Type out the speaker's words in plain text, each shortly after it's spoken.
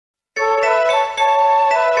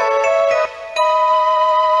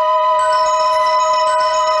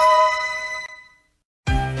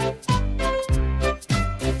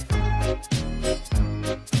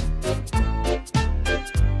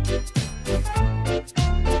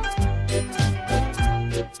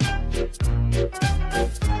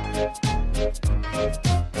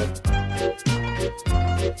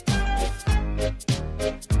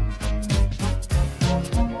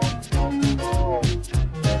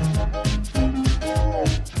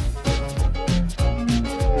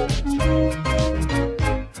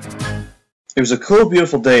It was a cool,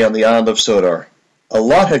 beautiful day on the island of Sodor. A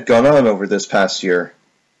lot had gone on over this past year,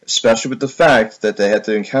 especially with the fact that they had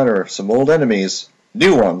to encounter some old enemies,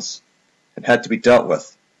 new ones, and had to be dealt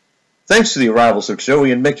with. Thanks to the arrivals of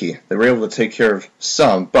Joey and Mickey, they were able to take care of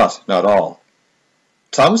some, but not all.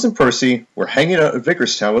 Thomas and Percy were hanging out at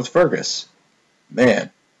Vicarstown with Fergus.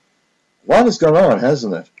 Man, a lot has gone on,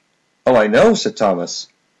 hasn't it? Oh, I know, said Thomas.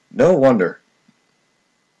 No wonder.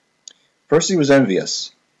 Percy was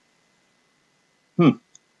envious.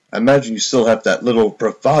 I imagine you still have that little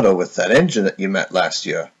bravado with that engine that you met last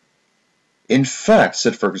year. In fact,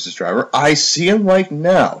 said Fergus's driver, I see him right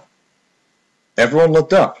now. Everyone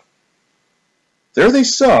looked up. There they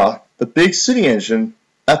saw the big city engine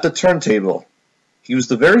at the turntable. He was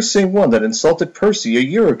the very same one that insulted Percy a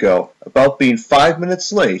year ago about being 5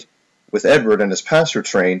 minutes late with Edward and his passenger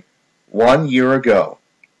train 1 year ago.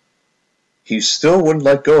 He still wouldn't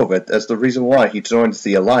let go of it as the reason why he joined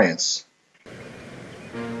the Alliance.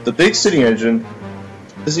 The big city engine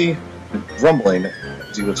was busy rumbling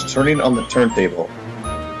as he was turning on the turntable.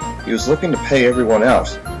 He was looking to pay everyone out,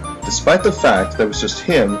 despite the fact that it was just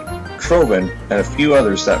him, Crowman, and a few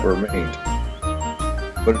others that remained.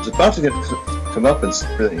 But it was about to get come up and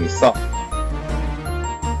sooner than he thought.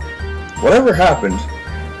 Whatever happened,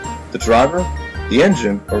 the driver, the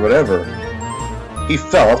engine, or whatever, he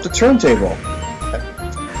fell off the turntable.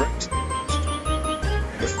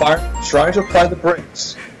 The fireman tried to apply the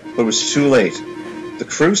brakes, but it was too late. The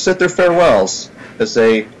crew said their farewells as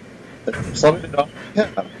they plummeted off the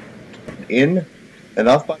cab, in and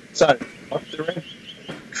off by the side of their engine,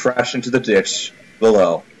 crashed into the ditch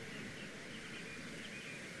below.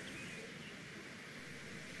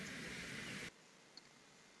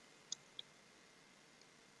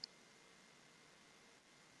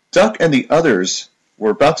 Duck and the others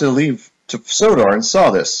were about to leave to Sodor and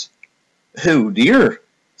saw this. Oh dear,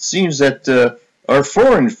 seems that our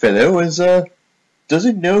foreign fellow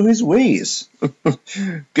doesn't know his ways.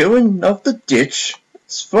 Going up the ditch,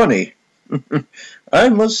 it's funny. I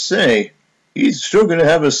must say, he's sure going to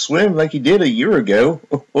have a swim like he did a year ago.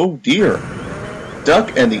 Oh dear.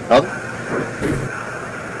 Duck and the other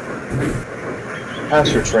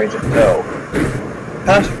passenger train to go.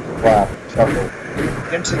 Passenger laughed, chuckled.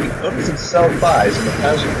 Began taking photos and selfies in the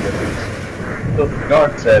passenger windows. So the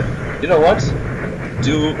guard said, you know what?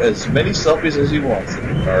 Do as many selfies as you want, said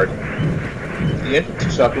the guard. The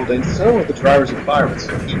engines chuckled, and so were the drivers and firemen.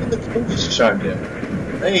 Even the coaches chimed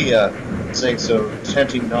in. They saying some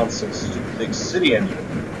chanting nonsense to the big city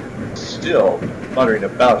engine, still muttering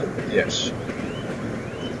about in the ditch.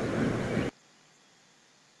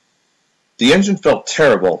 The engine felt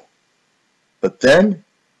terrible, but then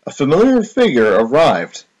a familiar figure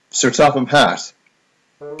arrived, Sir Topham Hatt.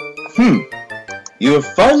 You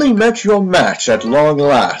have finally met your match at long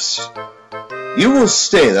last. You will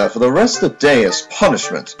stay there for the rest of the day as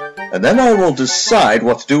punishment, and then I will decide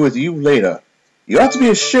what to do with you later. You ought to be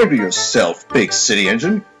ashamed of yourself, big city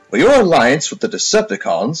engine, for your alliance with the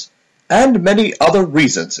Decepticons, and many other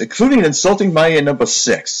reasons, including insulting my number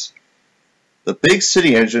 6. The big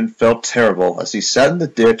city engine felt terrible as he sat in the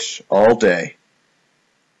ditch all day.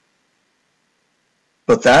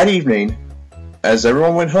 But that evening, as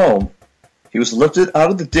everyone went home, he was lifted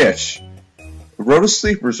out of the ditch. A row of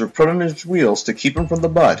sleepers were put on his wheels to keep him from the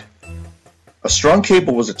mud. A strong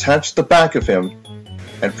cable was attached to the back of him,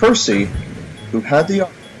 and Percy, who had the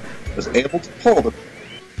arm, was able to pull the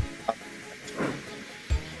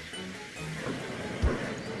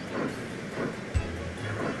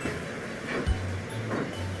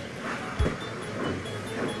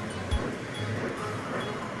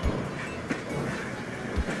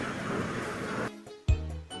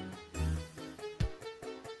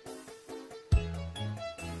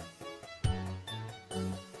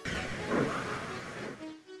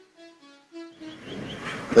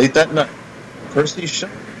Late that night, Percy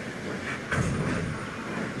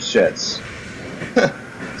sheds.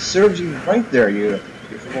 Serves you right there, you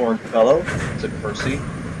foreign fellow, said Percy.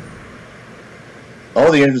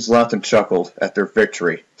 All the engines laughed and chuckled at their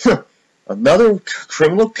victory. Another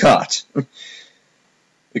criminal caught.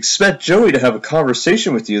 Expect Joey to have a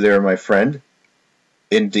conversation with you there, my friend.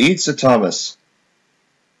 Indeed, said Thomas.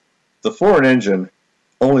 The foreign engine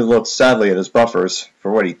only looked sadly at his buffers for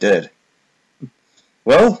what he did.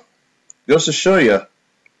 Well, goes to show you,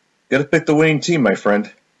 gotta pick the winning team, my friend.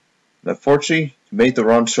 And unfortunately, you made the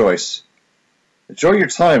wrong choice. Enjoy your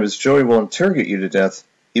time, as Joey will interrogate you to death.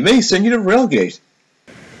 He may send you to Railgate.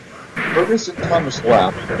 Fergus and Thomas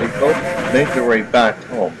laughed, and they both made their way back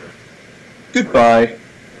home. Goodbye.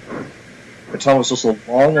 And Thomas whistled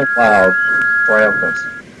long and loud, triumphant.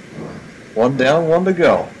 One down, one to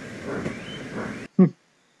go.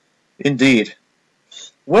 Indeed.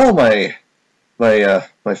 Well, my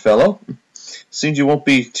fellow, seems you won't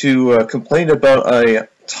be too complained about a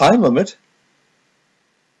time limit.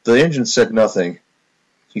 The engine said nothing.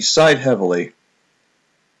 He sighed heavily.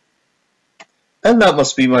 And that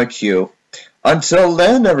must be my cue. Until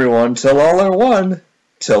then, everyone, till all are one.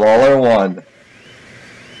 Till all are one.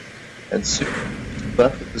 And soon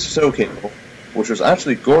left with the tow cable, which was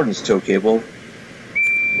actually Gordon's tow cable,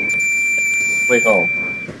 way home.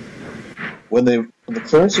 When the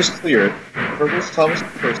clearance was cleared, Fergus, Thomas,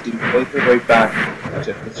 and Percy made their way back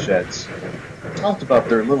to the sheds. They talked about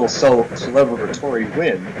their little celebratory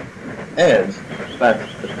win, and the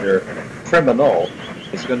fact that their criminal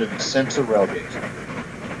is going to be sent to Railgate.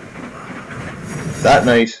 That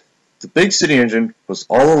night, the big city engine was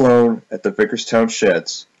all alone at the Vickerstown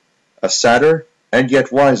sheds, a sadder and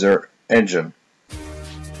yet wiser engine.